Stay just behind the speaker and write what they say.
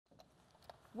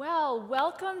Well,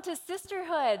 welcome to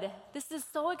Sisterhood. This is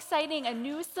so exciting, a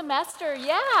new semester.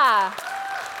 Yeah.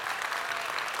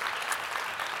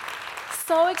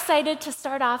 So excited to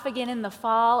start off again in the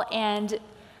fall, and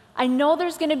I know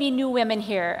there's going to be new women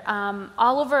here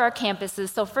all over our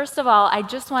campuses. So first of all, I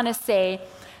just want to say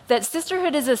that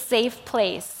Sisterhood is a safe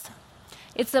place.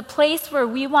 It's a place where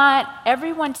we want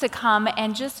everyone to come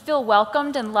and just feel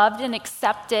welcomed and loved and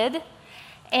accepted.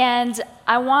 And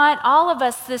I want all of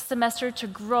us this semester to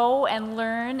grow and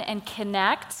learn and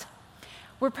connect.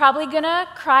 We're probably going to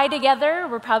cry together.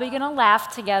 We're probably going to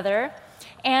laugh together.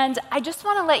 And I just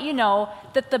want to let you know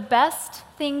that the best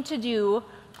thing to do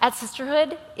at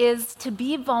Sisterhood is to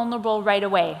be vulnerable right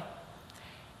away.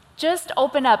 Just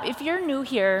open up. If you're new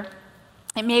here,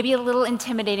 it may be a little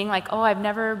intimidating, like, oh, I've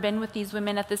never been with these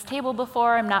women at this table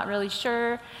before. I'm not really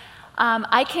sure.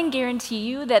 I can guarantee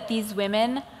you that these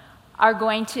women are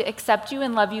going to accept you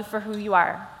and love you for who you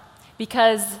are,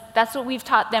 because that's what we've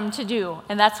taught them to do,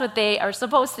 and that's what they are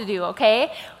supposed to do,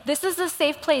 okay? This is a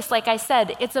safe place, like I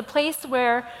said. It's a place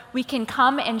where we can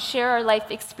come and share our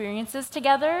life experiences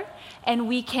together, and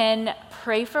we can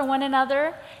pray for one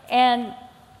another, and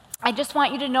I just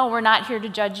want you to know we're not here to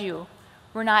judge you.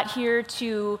 We're not here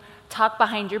to talk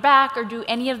behind your back or do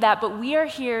any of that, but we are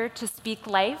here to speak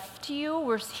life to you.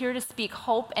 We're here to speak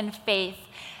hope and faith.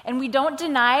 And we don't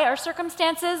deny our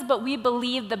circumstances, but we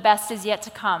believe the best is yet to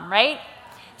come, right?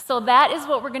 So that is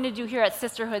what we're going to do here at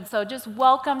Sisterhood. So just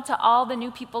welcome to all the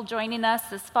new people joining us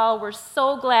this fall. We're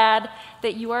so glad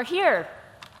that you are here.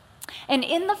 And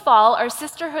in the fall, our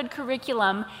Sisterhood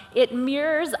curriculum, it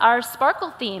mirrors our Sparkle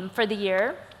theme for the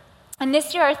year. And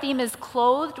this year our theme is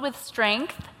Clothed with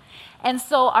Strength. And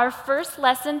so our first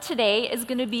lesson today is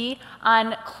going to be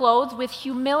on clothed with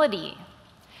humility.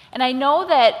 And I know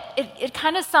that it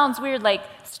kind of sounds weird, like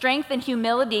strength and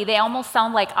humility, they almost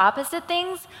sound like opposite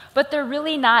things, but they're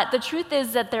really not. The truth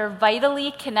is that they're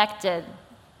vitally connected.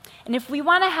 And if we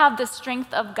want to have the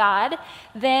strength of God,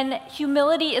 then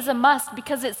humility is a must,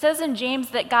 because it says in James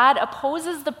that God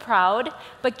opposes the proud,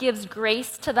 but gives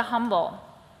grace to the humble.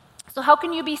 So how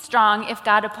can you be strong if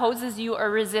God opposes you or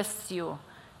resists you?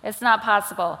 It's not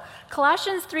possible.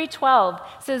 Colossians 3:12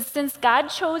 says, since God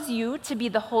chose you to be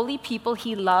the holy people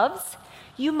he loves,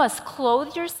 you must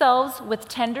clothe yourselves with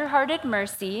tender-hearted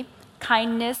mercy,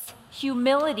 kindness,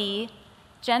 humility,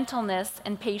 gentleness,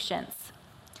 and patience.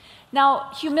 Now,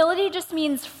 humility just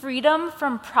means freedom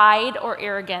from pride or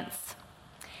arrogance.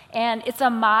 And it's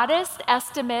a modest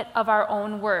estimate of our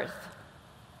own worth.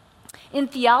 In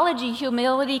theology,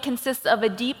 humility consists of a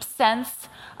deep sense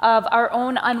of our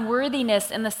own unworthiness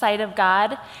in the sight of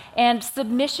God and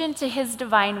submission to his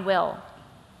divine will.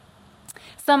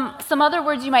 Some other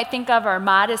words you might think of are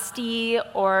modesty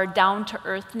or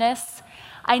down-to-earthness.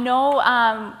 I know,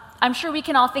 I'm sure we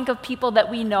can all think of people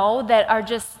that we know that are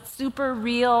just super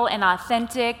real and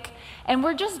authentic, and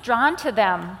we're just drawn to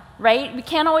them, right? We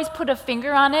can't always put a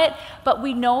finger on it, but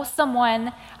we know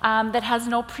someone that has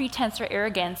no pretense or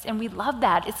arrogance, and we love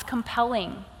that. It's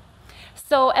compelling.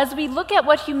 So as we look at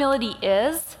what humility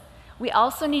is, we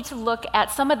also need to look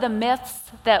at some of the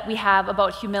myths that we have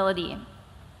about humility.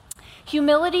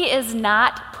 Humility is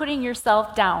not putting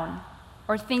yourself down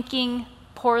or thinking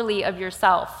poorly of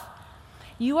yourself.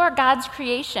 You are God's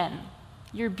creation.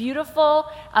 You're beautiful,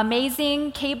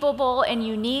 amazing, capable, and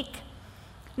unique.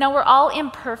 Now, we're all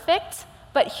imperfect,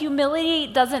 but humility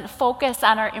doesn't focus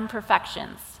on our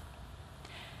imperfections.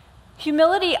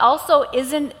 Humility also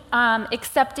isn't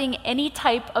accepting any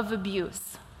type of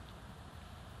abuse.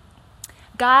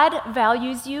 God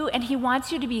values you, and he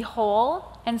wants you to be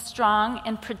whole and strong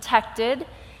and protected.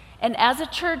 And as a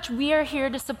church, we are here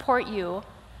to support you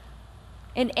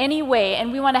in any way,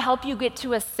 and we want to help you get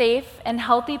to a safe and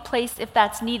healthy place if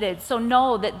that's needed. So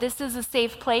know that this is a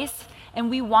safe place, and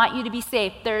we want you to be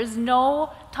safe. There is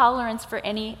no tolerance for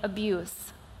any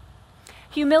abuse.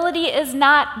 Humility is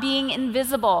not being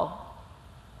invisible.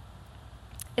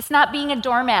 It's not being a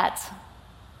doormat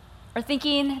or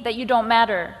thinking that you don't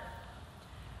matter.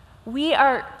 We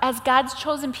are, as God's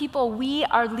chosen people, we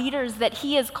are leaders that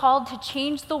he has called to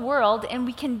change the world, and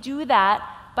we can do that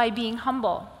by being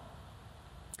humble.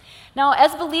 Now,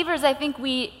 as believers, I think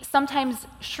we sometimes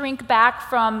shrink back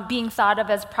from being thought of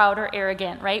as proud or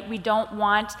arrogant, right? We don't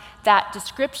want that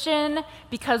description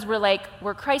because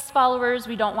we're Christ followers.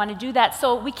 We don't want to do that.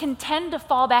 So we can tend to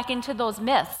fall back into those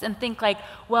myths and think like,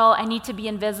 well, I need to be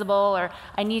invisible, or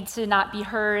I need to not be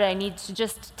heard. I need to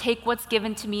just take what's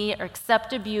given to me or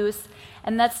accept abuse.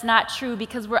 And that's not true,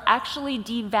 because we're actually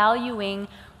devaluing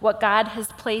what God has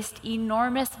placed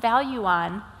enormous value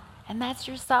on, and that's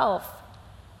yourself.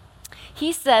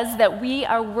 He says that we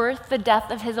are worth the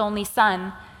death of his only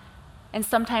son, and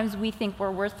sometimes we think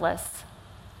we're worthless.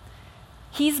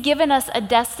 He's given us a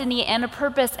destiny and a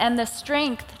purpose and the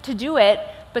strength to do it,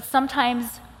 but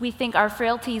sometimes we think our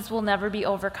frailties will never be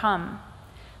overcome.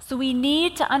 So we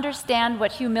need to understand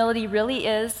what humility really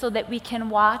is so that we can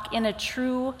walk in a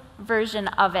true version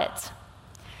of it.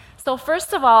 So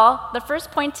first of all, the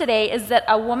first point today is that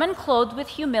a woman clothed with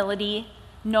humility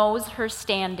knows her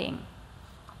standing.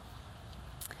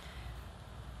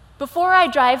 Before I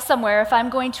drive somewhere, if I'm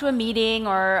going to a meeting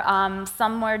or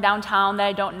somewhere downtown that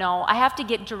I don't know, I have to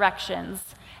get directions.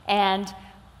 And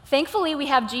thankfully, we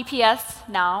have GPS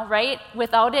now, right?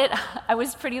 Without it, I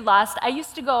was pretty lost. I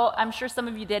used to go, I'm sure some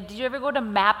of you did. Did you ever go to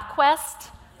MapQuest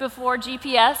before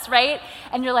GPS, right?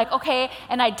 And you're like, okay,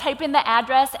 and I'd type in the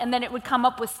address, and then it would come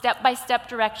up with step-by-step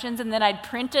directions, and then I'd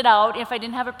print it out. If I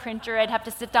didn't have a printer, I'd have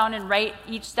to sit down and write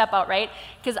each step out, right?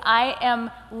 Because I am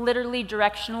literally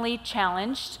directionally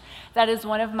challenged. That is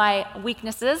one of my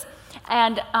weaknesses.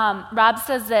 And Rob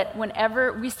says that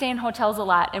whenever we stay in hotels a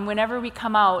lot, and whenever we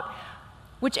come out,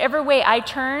 whichever way I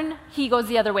turn, he goes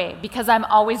the other way because I'm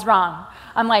always wrong.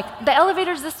 I'm like, the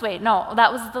elevator's this way. No,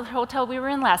 that was the hotel we were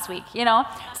in last week, you know?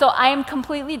 So I am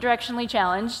completely directionally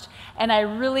challenged, and I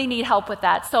really need help with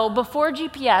that. So before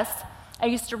GPS, I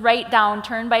used to write down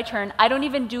turn by turn. I don't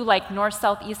even do like north,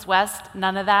 south, east, west,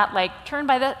 none of that. Like turn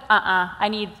by the, I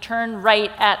need turn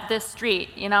right at this street,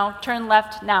 you know? Turn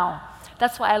left now.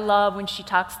 That's why I love when she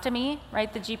talks to me,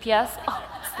 right, the GPS. Oh,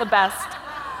 it's the best.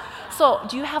 So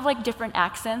do you have like different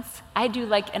accents? I do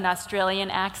like an Australian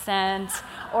accent,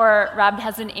 or Rob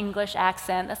has an English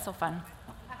accent. That's so fun.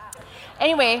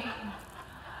 Anyway,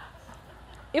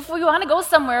 if we want to go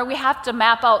somewhere, we have to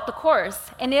map out the course.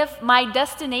 And if my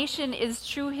destination is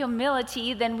true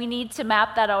humility, then we need to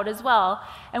map that out as well.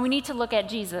 And we need to look at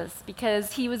Jesus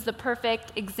because he was the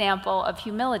perfect example of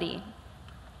humility.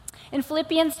 In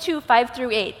Philippians 2,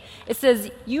 5-8, it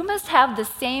says, "You must have the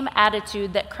same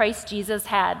attitude that Christ Jesus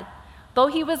had. Though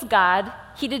he was God,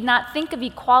 he did not think of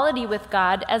equality with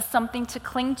God as something to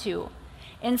cling to.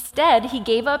 Instead, he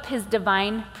gave up his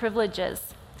divine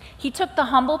privileges. He took the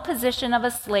humble position of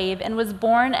a slave and was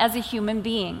born as a human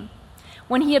being.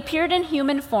 When he appeared in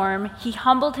human form, he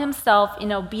humbled himself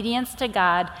in obedience to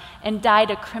God and died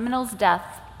a criminal's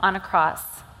death on a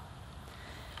cross."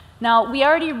 Now, we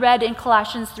already read in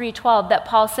Colossians 3:12 that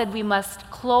Paul said we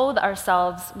must clothe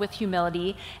ourselves with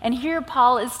humility, and here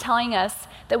Paul is telling us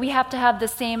that we have to have the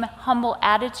same humble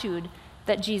attitude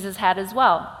that Jesus had as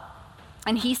well.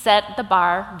 And he set the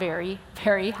bar very,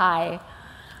 very high.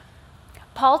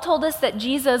 Paul told us that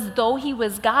Jesus, though he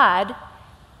was God,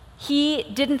 he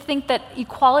didn't think that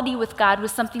equality with God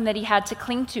was something that he had to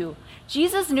cling to.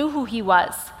 Jesus knew who he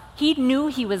was. He knew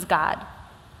he was God.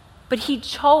 But he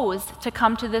chose to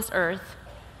come to this earth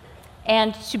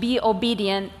and to be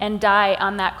obedient and die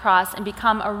on that cross and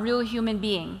become a real human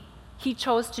being. He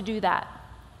chose to do that.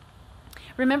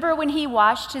 Remember when he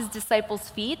washed his disciples'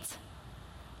 feet?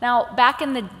 Now, back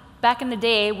in the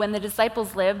day when the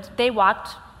disciples lived, they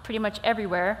walked pretty much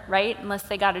everywhere, right? Unless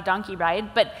they got a donkey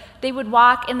ride. But they would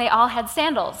walk and they all had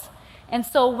sandals. And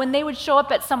so when they would show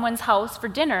up at someone's house for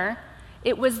dinner,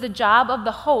 it was the job of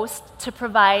the host to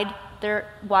provide their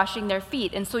washing their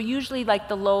feet. And so usually like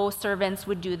the low servants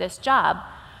would do this job.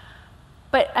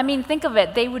 But I mean, think of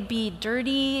it. They would be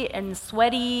dirty and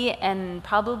sweaty and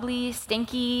probably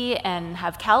stinky and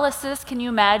have calluses. Can you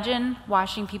imagine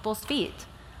washing people's feet?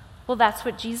 Well, that's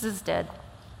what Jesus did.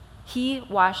 He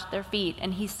washed their feet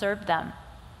and he served them.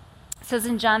 It says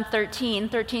in John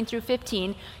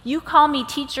 13-15, "You call me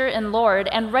teacher and Lord,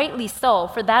 and rightly so,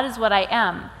 for that is what I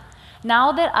am.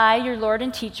 Now that I, your Lord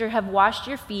and teacher, have washed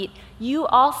your feet, you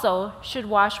also should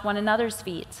wash one another's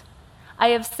feet. I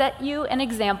have set you an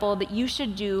example that you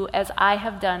should do as I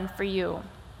have done for you."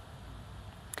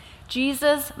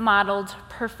 Jesus modeled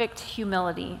perfect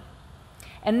humility.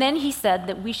 And then he said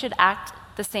that we should act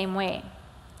the same way.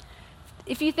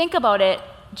 If you think about it,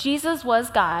 Jesus was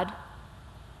God,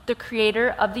 the creator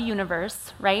of the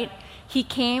universe, right? He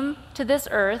came to this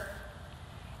earth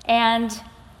and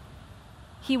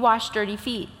he washed dirty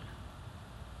feet.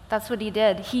 That's what he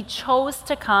did. He chose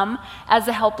to come as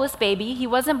a helpless baby. He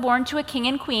wasn't born to a king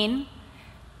and queen.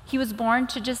 He was born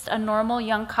to just a normal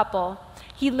young couple.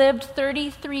 He lived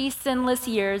 33 sinless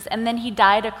years, and then he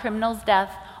died a criminal's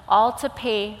death, all to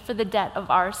pay for the debt of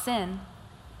our sin.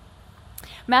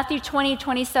 Matthew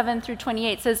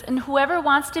 20:27-28 says, "And whoever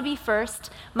wants to be first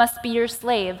must be your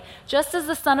slave, just as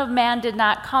the Son of Man did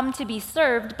not come to be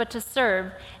served, but to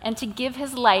serve, and to give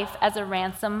his life as a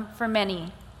ransom for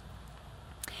many."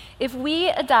 If we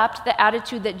adopt the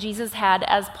attitude that Jesus had,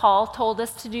 as Paul told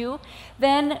us to do,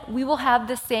 then we will have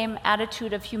the same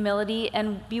attitude of humility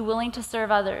and be willing to serve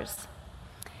others.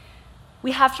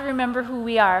 We have to remember who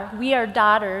we are. We are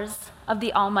daughters of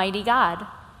the Almighty God.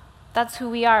 That's who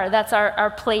we are. That's our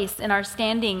place and our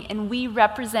standing, and we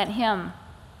represent Him.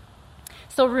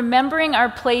 So remembering our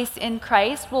place in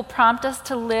Christ will prompt us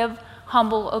to live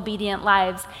humble, obedient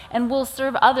lives, and we'll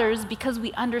serve others because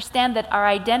we understand that our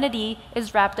identity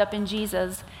is wrapped up in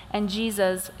Jesus, and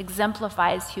Jesus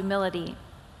exemplifies humility.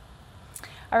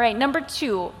 All right, number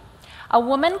 2, a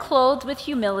woman clothed with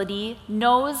humility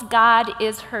knows God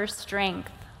is her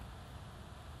strength.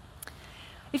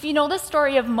 If you know the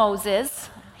story of Moses,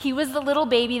 he was the little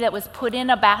baby that was put in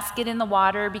a basket in the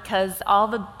water because all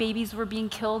the babies were being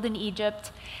killed in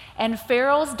Egypt. And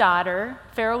Pharaoh's daughter,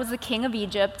 Pharaoh was the king of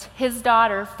Egypt, his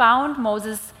daughter found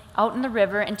Moses out in the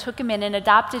river and took him in and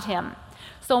adopted him.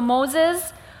 So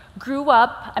Moses grew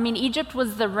up, Egypt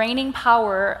was the reigning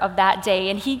power of that day,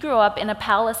 and he grew up in a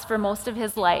palace for most of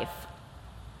his life.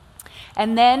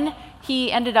 And then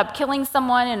he ended up killing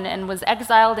someone and was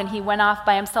exiled, and he went off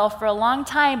by himself for a long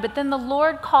time. But then the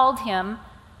Lord called him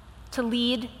to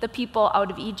lead the people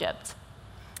out of Egypt.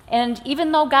 And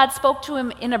even though God spoke to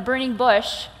him in a burning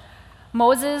bush,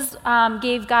 Moses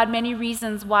gave God many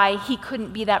reasons why he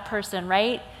couldn't be that person,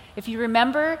 right? If you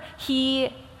remember,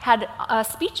 he had a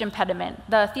speech impediment.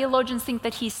 The theologians think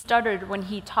that he stuttered when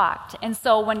he talked. And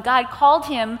so when God called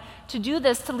him to do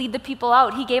this, to lead the people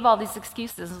out, he gave all these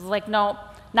excuses. It was like, no,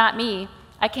 not me.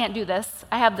 I can't do this.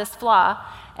 I have this flaw.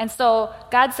 And so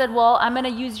God said, well, I'm going to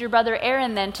use your brother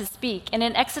Aaron then to speak. And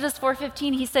in Exodus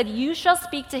 4:15, he said, you shall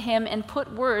speak to him and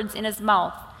put words in his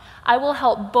mouth. I will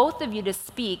help both of you to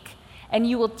speak, and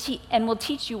will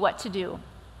teach you what to do.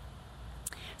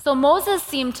 So Moses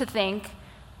seemed to think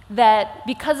that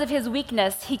because of his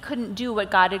weakness, he couldn't do what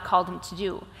God had called him to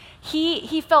do.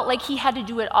 He felt like he had to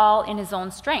do it all in his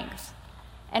own strength.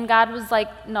 And God was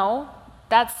like, no,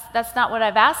 that's not what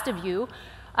I've asked of you.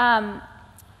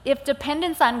 If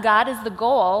dependence on God is the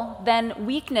goal, then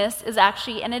weakness is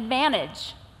actually an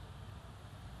advantage.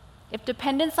 If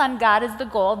dependence on God is the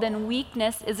goal, then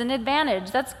weakness is an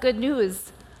advantage. That's good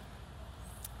news.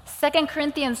 2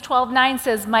 Corinthians 12:9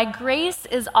 says, my grace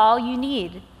is all you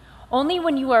need. Only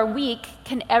when you are weak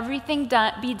can everything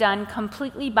be done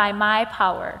completely by my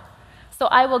power. So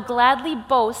I will gladly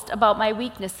boast about my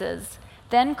weaknesses.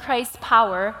 Then Christ's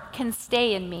power can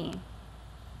stay in me.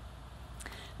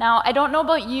 Now, I don't know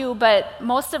about you, but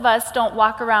most of us don't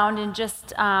walk around and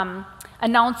just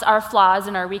announce our flaws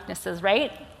and our weaknesses,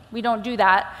 right? We don't do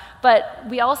that. But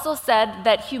we also said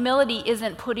that humility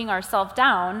isn't putting ourselves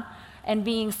down and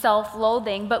being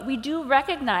self-loathing, but we do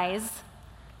recognize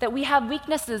that we have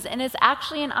weaknesses, and it's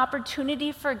actually an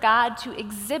opportunity for God to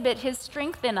exhibit His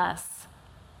strength in us.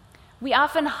 We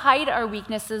often hide our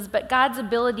weaknesses, but God's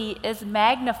ability is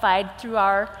magnified through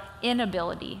our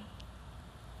inability.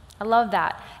 I love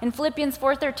that. In Philippians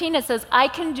 4:13, it says, I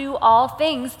can do all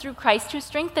things through Christ who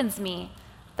strengthens me.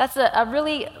 That's a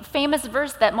really famous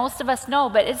verse that most of us know,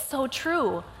 but it's so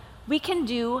true. We can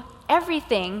do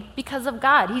everything because of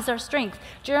God. He's our strength.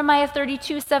 Jeremiah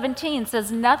 32:17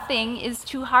 says, nothing is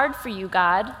too hard for you,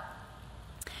 God.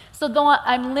 So though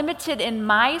I'm limited in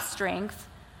my strength,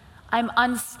 I'm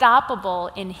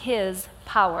unstoppable in His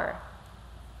power.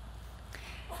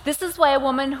 This is why a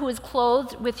woman who is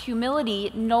clothed with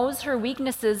humility knows her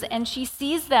weaknesses, and she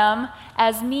sees them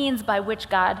as means by which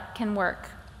God can work.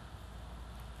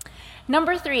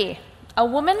 Number 3, a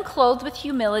woman clothed with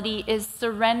humility is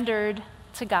surrendered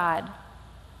to God.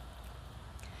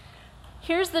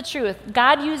 Here's the truth.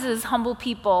 God uses humble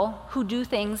people who do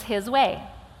things His way.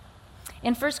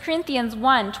 In 1 Corinthians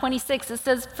 1:26, it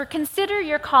says, for consider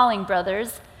your calling,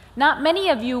 brothers. Not many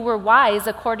of you were wise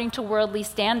according to worldly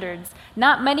standards.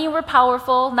 Not many were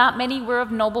powerful, not many were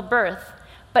of noble birth.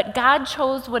 But God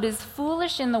chose what is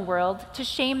foolish in the world to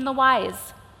shame the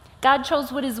wise. God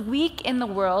chose what is weak in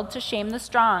the world to shame the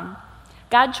strong.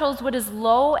 God chose what is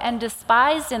low and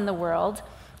despised in the world,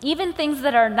 even things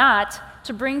that are not,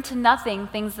 to bring to nothing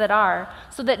things that are,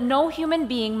 so that no human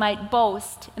being might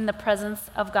boast in the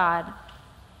presence of God.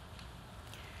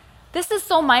 This is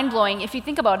so mind-blowing if you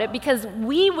think about it, because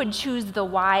we would choose the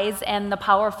wise and the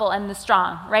powerful and the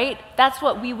strong, right? That's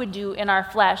what we would do in our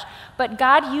flesh. But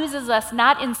God uses us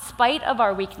not in spite of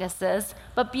our weaknesses,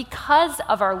 but because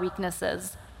of our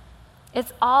weaknesses.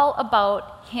 It's all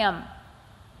about Him.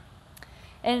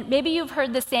 And maybe you've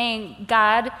heard the saying,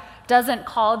 God doesn't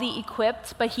call the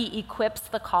equipped, but He equips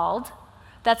the called.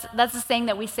 That's the saying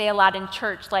that we say a lot in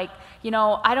church, like,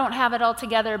 I don't have it all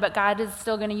together, but God is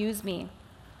still going to use me.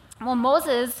 Well,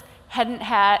 Moses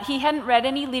he hadn't read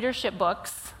any leadership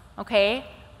books, okay?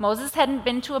 Moses hadn't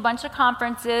been to a bunch of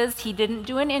conferences. He didn't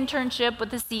do an internship with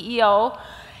the CEO.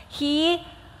 He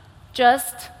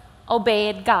just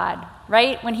obeyed God,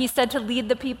 right? When he said to lead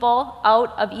the people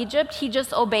out of Egypt, he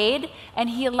just obeyed, and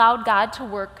he allowed God to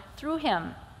work through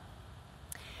him.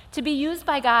 To be used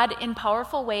by God in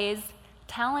powerful ways,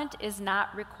 talent is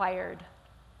not required.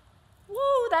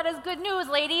 Woo, that is good news,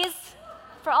 ladies,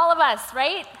 for all of us,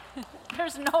 right?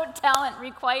 There's no talent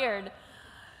required.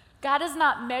 God is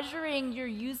not measuring your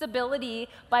usability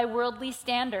by worldly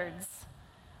standards.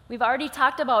 We've already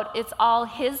talked about it's all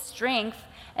his strength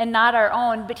and not our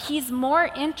own, but he's more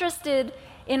interested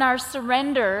in our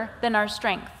surrender than our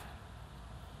strength.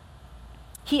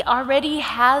 He already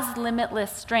has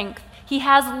limitless strength. He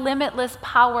has limitless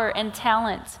power and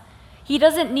talent. He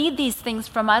doesn't need these things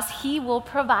from us. He will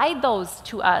provide those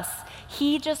to us.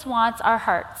 He just wants our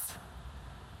hearts.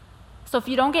 So if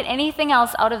you don't get anything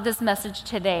else out of this message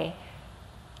today,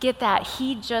 get that.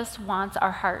 He just wants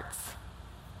our hearts.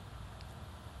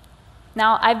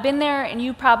 Now, I've been there, and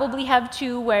you probably have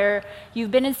too, where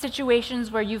you've been in situations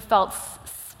where you felt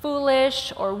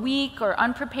foolish or weak or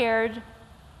unprepared.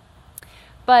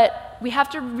 But we have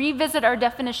to revisit our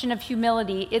definition of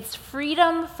humility. It's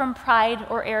freedom from pride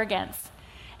or arrogance.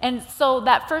 And so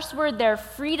that first word there,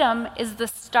 freedom, is the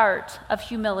start of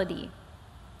humility.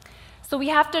 So we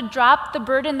have to drop the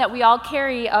burden that we all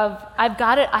carry of, I've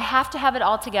got it, I have to have it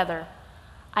all together.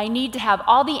 I need to have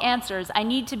all the answers. I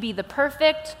need to be the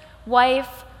perfect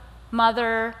wife,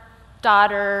 mother,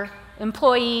 daughter,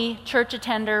 employee, church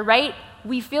attender, right?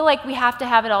 We feel like we have to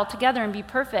have it all together and be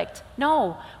perfect.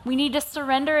 No, we need to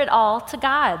surrender it all to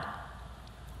God.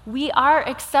 We are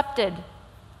accepted.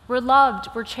 We're loved.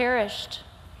 We're cherished.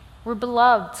 We're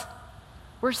beloved.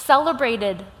 We're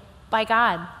celebrated by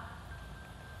God.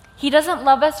 He doesn't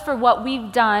love us for what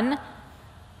we've done,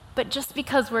 but just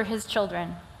because we're his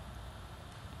children.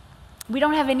 We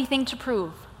don't have anything to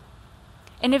prove.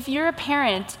 And if you're a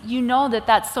parent, you know that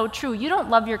that's so true. You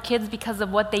don't love your kids because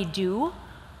of what they do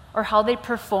or how they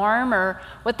perform or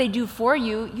what they do for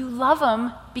you. You love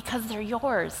them because they're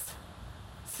yours.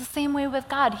 It's the same way with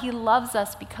God. He loves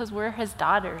us because we're his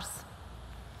daughters.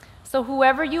 So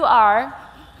whoever you are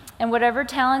and whatever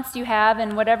talents you have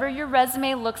and whatever your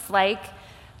resume looks like,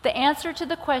 the answer to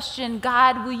the question,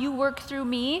 God, will you work through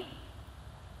me,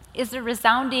 is a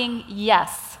resounding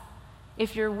yes,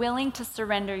 if you're willing to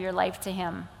surrender your life to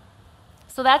him.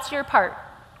 So that's your part.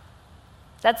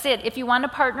 That's it. If you want to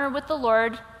partner with the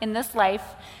Lord in this life,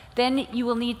 then you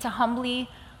will need to humbly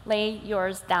lay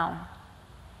yours down.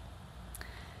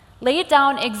 Lay it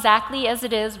down exactly as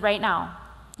it is right now.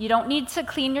 You don't need to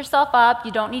clean yourself up.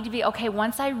 You don't need to be, okay,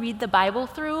 once I read the Bible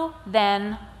through,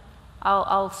 then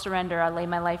I'll surrender, I'll lay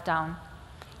my life down.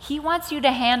 He wants you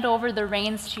to hand over the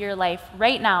reins to your life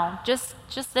right now, just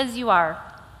as you are.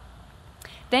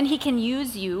 Then he can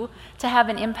use you to have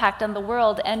an impact on the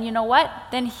world, and you know what?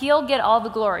 Then he'll get all the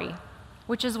glory,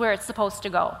 which is where it's supposed to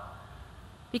go.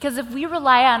 Because if we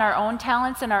rely on our own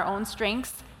talents and our own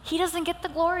strengths, he doesn't get the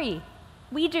glory.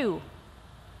 We do.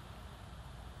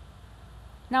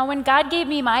 Now, when God gave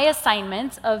me my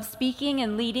assignment of speaking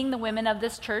and leading the women of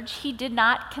this church, he did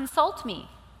not consult me.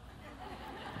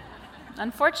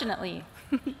 Unfortunately.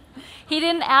 He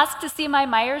didn't ask to see my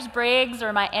Myers-Briggs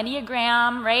or my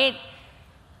Enneagram, right?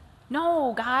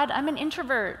 No, God, I'm an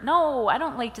introvert. No, I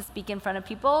don't like to speak in front of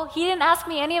people. He didn't ask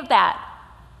me any of that.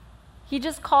 He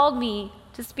just called me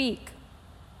to speak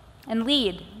and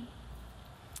lead.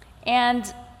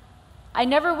 And I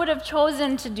never would have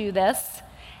chosen to do this.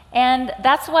 And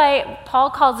that's why Paul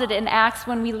calls it in Acts,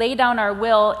 when we lay down our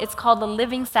will, it's called a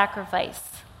living sacrifice.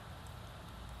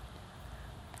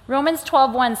 Romans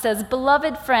 12:1 says,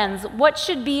 "Beloved friends, what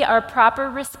should be our proper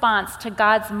response to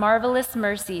God's marvelous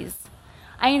mercies?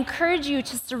 I encourage you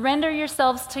to surrender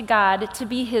yourselves to God to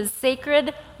be his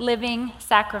sacred living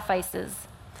sacrifices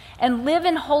and live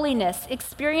in holiness,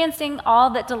 experiencing all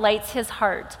that delights his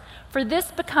heart, for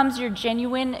this becomes your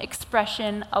genuine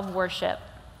expression of worship."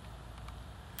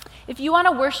 If you want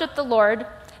to worship the Lord,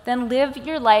 then live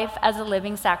your life as a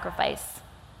living sacrifice.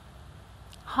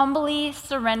 Humbly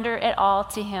surrender it all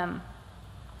to him.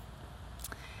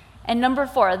 And number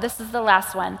 4, this is the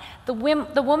last one. The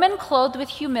woman clothed with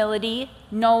humility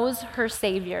knows her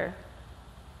Savior.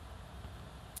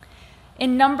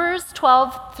 In Numbers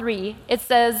 12:3, it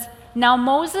says, "Now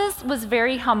Moses was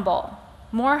very humble,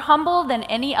 more humble than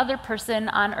any other person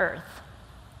on earth."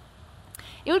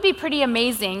 It would be pretty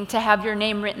amazing to have your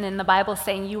name written in the Bible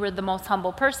saying you were the most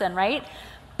humble person, right?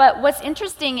 But what's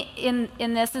interesting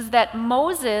in this is that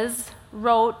Moses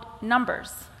wrote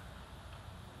Numbers.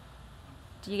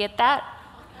 Do you get that?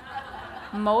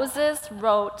 Moses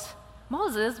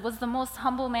was the most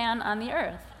humble man on the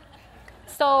earth.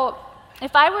 So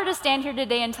if I were to stand here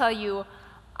today and tell you,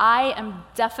 I am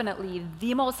definitely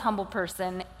the most humble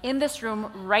person in this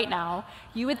room right now,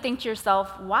 you would think to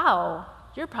yourself, wow,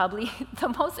 you're probably the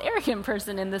most arrogant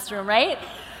person in this room, right?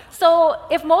 So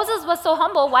if Moses was so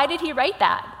humble, why did he write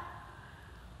that?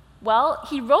 Well,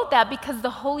 he wrote that because the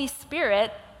Holy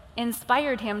Spirit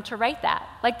inspired him to write that,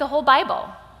 like the whole Bible.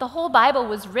 The whole Bible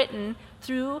was written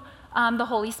through the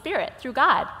Holy Spirit, through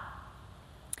God.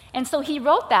 And so he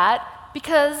wrote that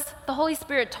because the Holy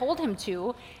Spirit told him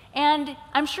to, and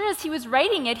I'm sure as he was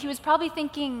writing it, he was probably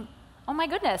thinking, oh my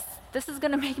goodness, this is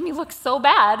going to make me look so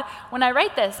bad when I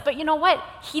write this. But you know what?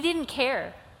 He didn't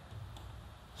care.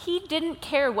 He didn't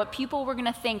care what people were going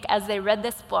to think as they read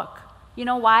this book. You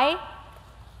know why?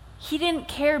 He didn't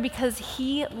care because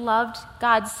he loved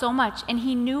God so much, and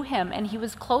he knew him, and he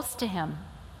was close to him.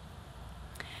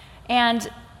 And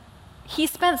he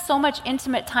spent so much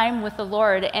intimate time with the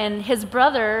Lord, and his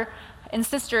brother and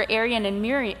sister Aaron and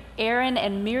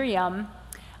Miriam,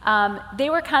 they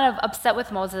were kind of upset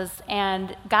with Moses,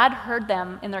 and God heard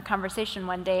them in their conversation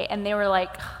one day, and they were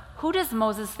like, who does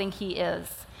Moses think he is?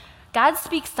 God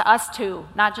speaks to us too,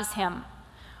 not just him.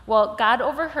 Well, God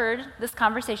overheard this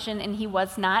conversation, and he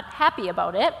was not happy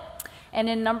about it. And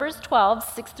in Numbers 12,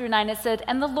 6-9, it said,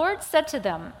 and the Lord said to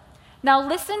them, now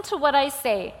listen to what I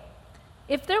say.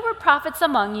 If there were prophets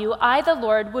among you, I, the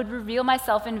Lord, would reveal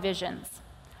myself in visions.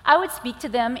 I would speak to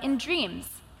them in dreams,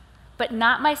 but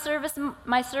not my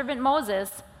servant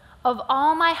Moses. Of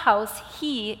all my house,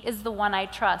 he is the one I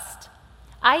trust.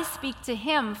 I speak to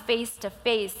him face to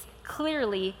face,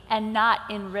 clearly, and not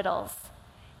in riddles.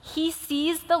 He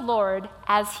sees the Lord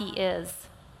as he is.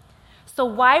 So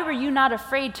why were you not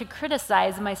afraid to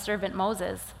criticize my servant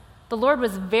Moses? The Lord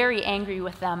was very angry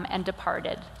with them and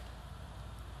departed.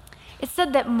 It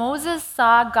said that Moses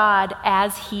saw God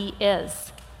as he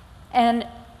is. And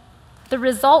the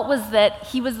result was that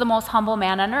he was the most humble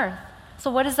man on earth. So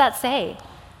what does that say?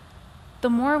 The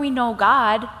more we know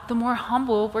God, the more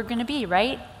humble we're going to be,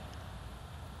 right?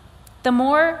 The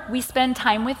more we spend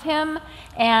time with him,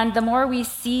 and the more we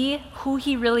see who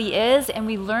he really is, and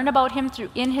we learn about him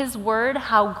in his word,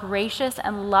 how gracious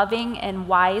and loving and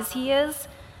wise he is,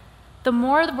 the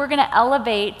more we're going to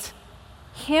elevate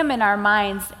him in our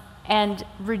minds and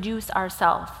reduce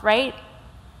ourselves, right?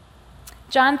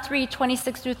 John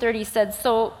 3:26-30 said,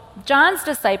 so John's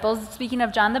disciples, speaking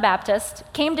of John the Baptist,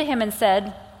 came to him and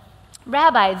said,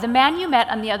 Rabbi, the man you met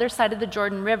on the other side of the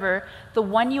Jordan River, the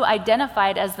one you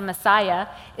identified as the Messiah,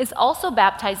 is also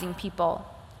baptizing people,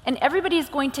 and everybody is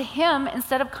going to him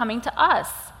instead of coming to us.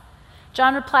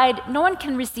 John replied, no one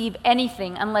can receive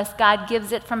anything unless God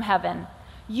gives it from heaven.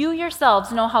 You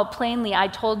yourselves know how plainly I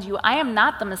told you, I am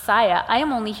not the Messiah. I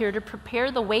am only here to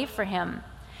prepare the way for him.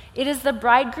 It is the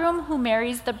bridegroom who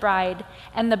marries the bride,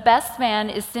 and the best man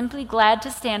is simply glad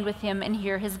to stand with him and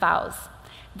hear his vows.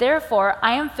 Therefore,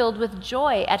 I am filled with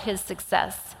joy at his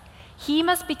success. He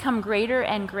must become greater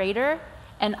and greater,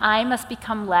 and I must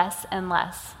become less and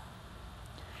less.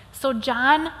 So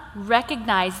John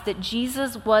recognized that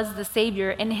Jesus was the Savior,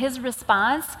 and his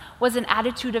response was an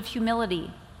attitude of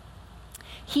humility.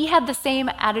 He had the same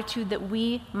attitude that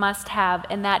we must have,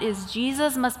 and that is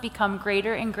Jesus must become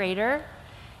greater and greater,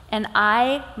 and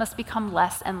I must become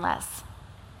less and less.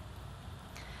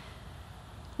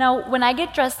 Now, when I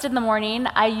get dressed in the morning,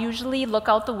 I usually look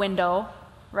out the window,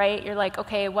 right? You're like,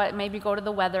 okay, what? Maybe go to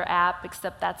the weather app,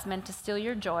 except that's meant to steal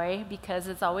your joy because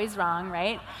it's always wrong,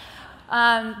 right?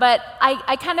 But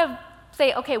I kind of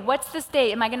say, okay, what's this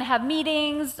day? Am I going to have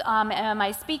meetings? Am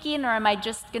I speaking, or am I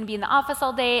just going to be in the office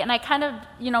all day? And I kind of,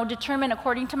 determine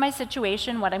according to my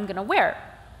situation what I'm going to wear.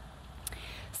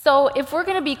 So if we're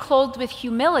going to be clothed with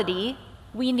humility,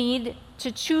 we need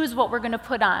to choose what we're going to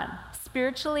put on,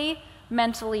 spiritually,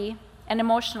 mentally, and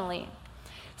emotionally.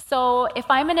 So if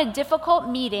I'm in a difficult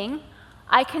meeting,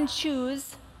 I can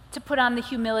choose to put on the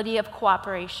humility of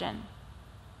cooperation.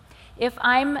 If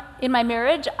I'm in my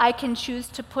marriage, I can choose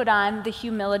to put on the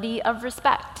humility of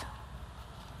respect.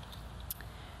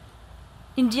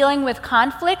 In dealing with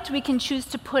conflict, we can choose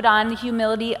to put on the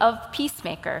humility of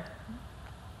peacemaker.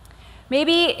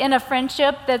 Maybe in a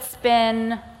friendship that's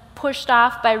been pushed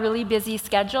off by really busy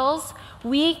schedules,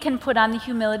 we can put on the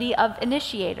humility of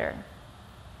initiator.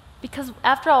 Because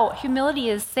after all, humility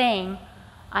is saying,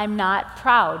 I'm not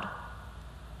proud.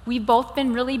 We've both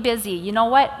been really busy. You know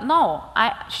what? No,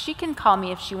 she can call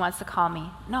me if she wants to call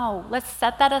me. No, let's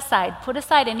set that aside. Put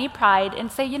aside any pride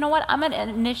and say, you know what? I'm going to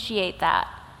initiate that.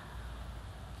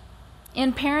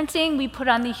 In parenting, we put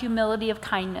on the humility of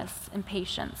kindness and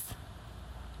patience.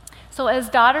 So, as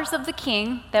daughters of the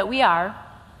King that we are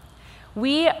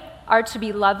to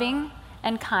be loving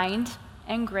and kind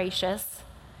and gracious,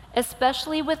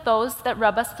 especially with those that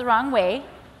rub us the wrong way.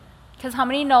 Because how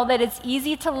many know that it's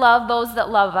easy to love those that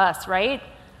love us, right?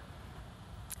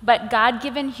 But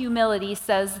God-given humility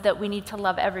says that we need to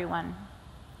love everyone.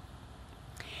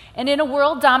 And in a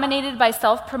world dominated by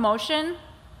self-promotion,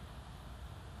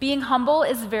 being humble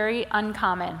is very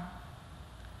uncommon.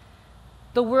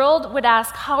 The world would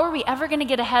ask, how are we ever going to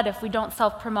get ahead if we don't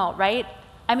self-promote, right?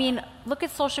 I mean, look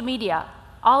at social media.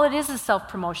 All it is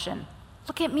self-promotion.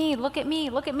 Look at me, look at me,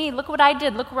 look at me, look what I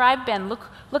did, look where I've been,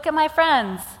 look at my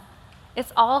friends.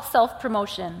 It's all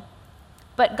self-promotion.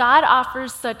 But God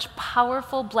offers such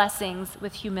powerful blessings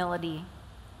with humility.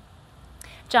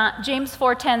 James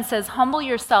 4:10 says, humble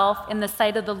yourself in the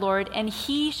sight of the Lord, and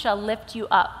he shall lift you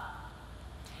up.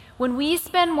 When we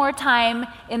spend more time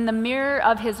in the mirror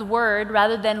of his word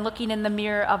rather than looking in the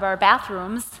mirror of our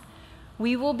bathrooms,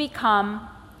 we will become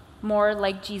more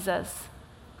like Jesus.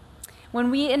 When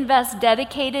we invest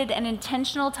dedicated and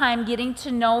intentional time getting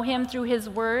to know him through his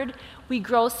word, we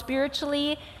grow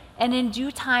spiritually, and in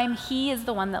due time, he is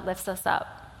the one that lifts us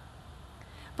up.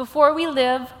 Before we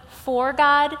live for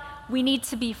God, we need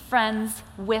to be friends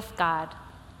with God.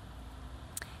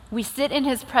 We sit in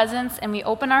his presence and we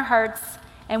open our hearts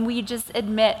and we just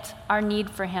admit our need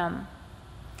for him.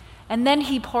 And then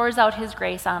he pours out his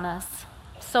grace on us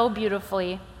so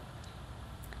beautifully.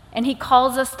 And he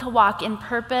calls us to walk in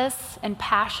purpose and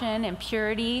passion and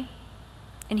purity.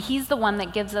 And he's the one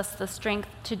that gives us the strength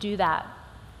to do that.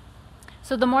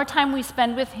 So the more time we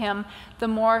spend with him, the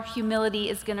more humility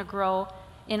is going to grow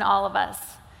in all of us.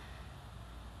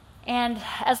 And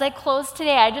as I close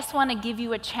today, I just want to give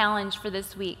you a challenge for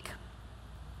this week.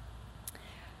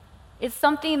 It's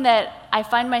something that I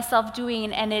find myself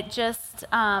doing, and it's just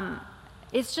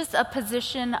a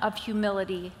position of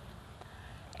humility.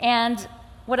 And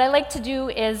what I like to do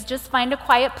is just find a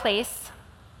quiet place,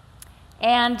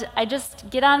 and I just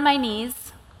get on my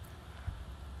knees,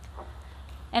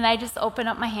 and I just open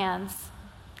up my hands.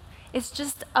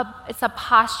 It's a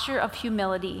posture of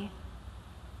humility.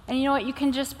 And you know what? You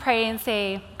can just pray and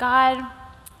say, God,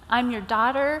 I'm your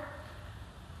daughter.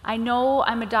 I know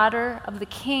I'm a daughter of the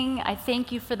King. I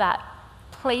thank you for that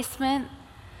placement.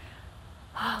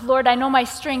 Lord, I know my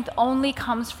strength only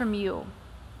comes from you.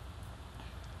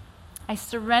 I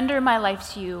surrender my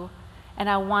life to you, and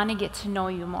I want to get to know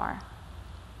you more.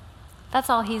 That's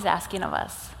all he's asking of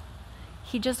us.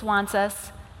 He just wants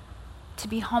us to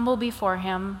be humble before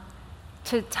him,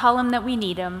 to tell him that we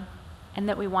need him, and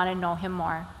that we want to know him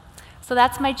more. So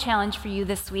that's my challenge for you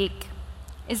this week,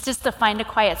 is just to find a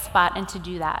quiet spot and to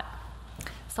do that.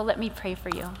 So let me pray for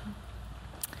you.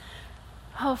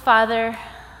 Oh, Father,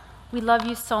 we love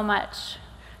you so much.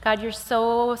 God, you're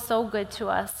so, so good to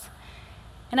us.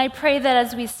 And I pray that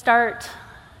as we start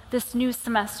this new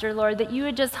semester, Lord, that you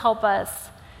would just help us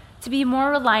to be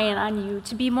more reliant on you,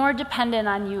 to be more dependent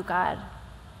on you, God.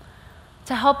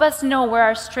 To help us know where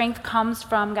our strength comes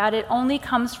from, God, it only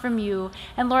comes from you.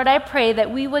 And Lord, I pray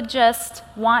that we would just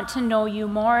want to know you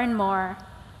more and more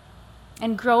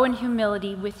and grow in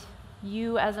humility with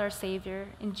you as our Savior.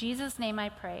 In Jesus' name I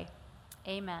pray.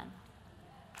 Amen.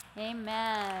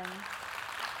 Amen.